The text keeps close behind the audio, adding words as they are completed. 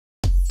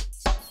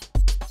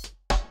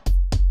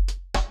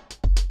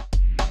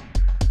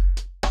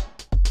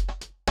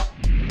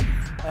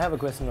have a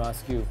question to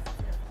ask you.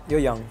 You're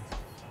young,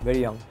 very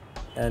young,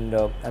 and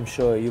I'm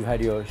sure you've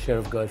had your share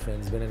of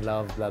girlfriends, been in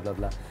love, blah, blah,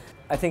 blah.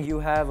 I think you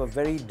have a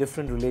very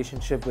different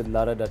relationship with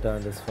Lara Dutta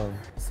in this film.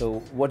 So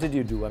what did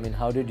you do? I mean,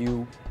 how did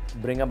you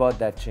bring about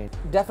that change?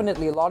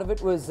 Definitely, a lot of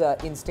it was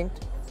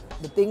instinct.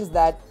 The things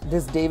that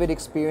this David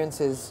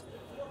experiences,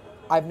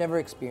 I've never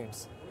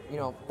experienced. You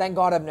know, thank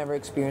God I've never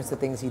experienced the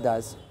things he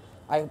does.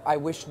 I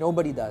wish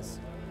nobody does.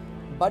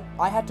 But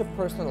I had to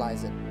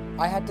personalize it.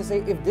 I had to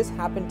say, if this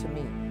happened to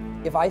me,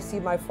 if I see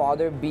my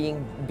father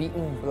being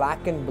beaten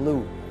black and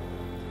blue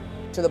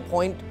to the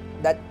point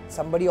that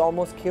somebody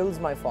almost kills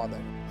my father,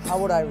 how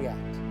would I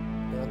react?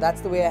 You know,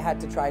 that's the way I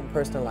had to try and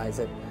personalize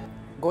it.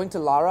 Going to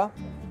Lara,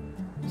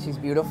 she's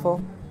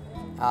beautiful.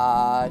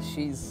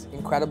 She's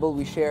incredible.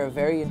 We share a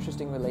very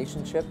interesting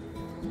relationship.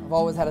 I've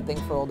always had a thing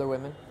for older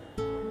women.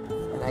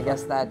 And I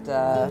guess that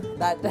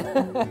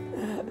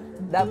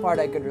that part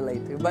I could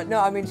relate to. But no,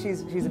 I mean,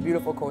 she's a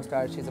beautiful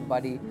co-star. She's a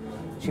buddy.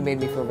 She made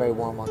me feel very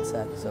warm on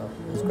set, so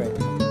it was great.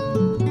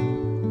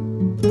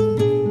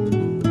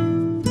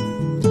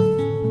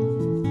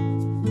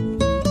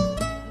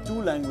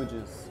 2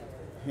 languages,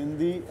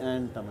 Hindi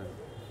and Tamil.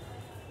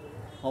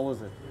 How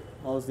was it?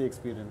 How was the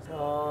experience?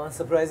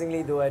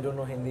 Surprisingly, though I don't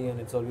know Hindi,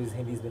 and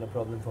Hindi's been a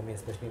problem for me,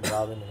 especially in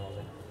Bhavin and all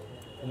that.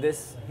 In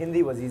this,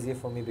 Hindi was easier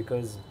for me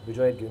because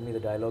Vijay had given me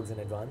the dialogues in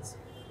advance.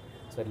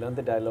 So I learned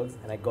the dialogues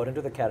and I got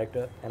into the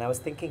character and I was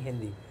thinking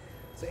Hindi.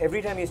 So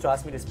every time he used to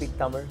ask me to speak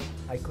Tamil,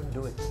 I couldn't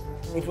do it.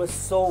 It was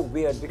so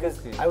weird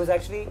because I was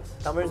actually,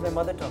 Tamil is my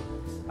mother tongue.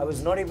 I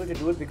was not able to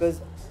do it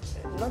because,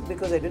 not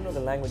because I didn't know the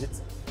language,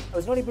 I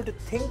was not able to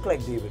think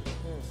like David.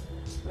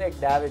 Like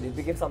David, it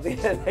became something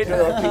else. It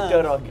was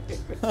Peter or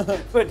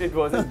David. But it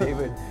wasn't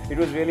David. It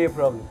was really a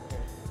problem.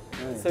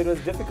 So it was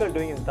difficult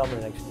doing it in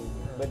Tamil actually.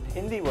 But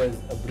Hindi was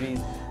a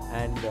breeze,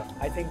 and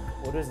I think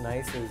what is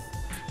nice is,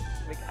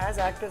 like as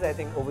actors, I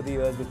think over the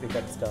years we pick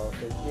up stuff.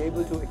 You're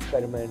able to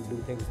experiment, do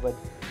things, but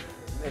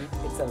when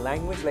it's a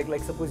language,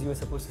 like suppose you were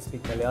supposed to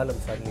speak Malayalam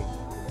suddenly,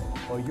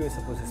 or you were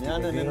supposed to speak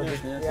Malayalam,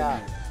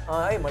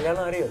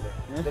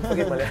 then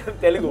forget Malayalam,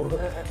 Telugu,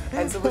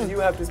 and suppose you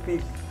have to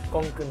speak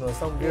Konkan or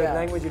some weird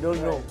language you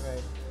don't know.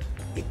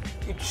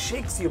 It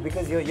shakes you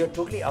because you're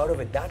totally out of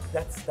it.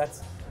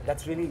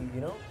 That's really, you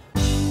know.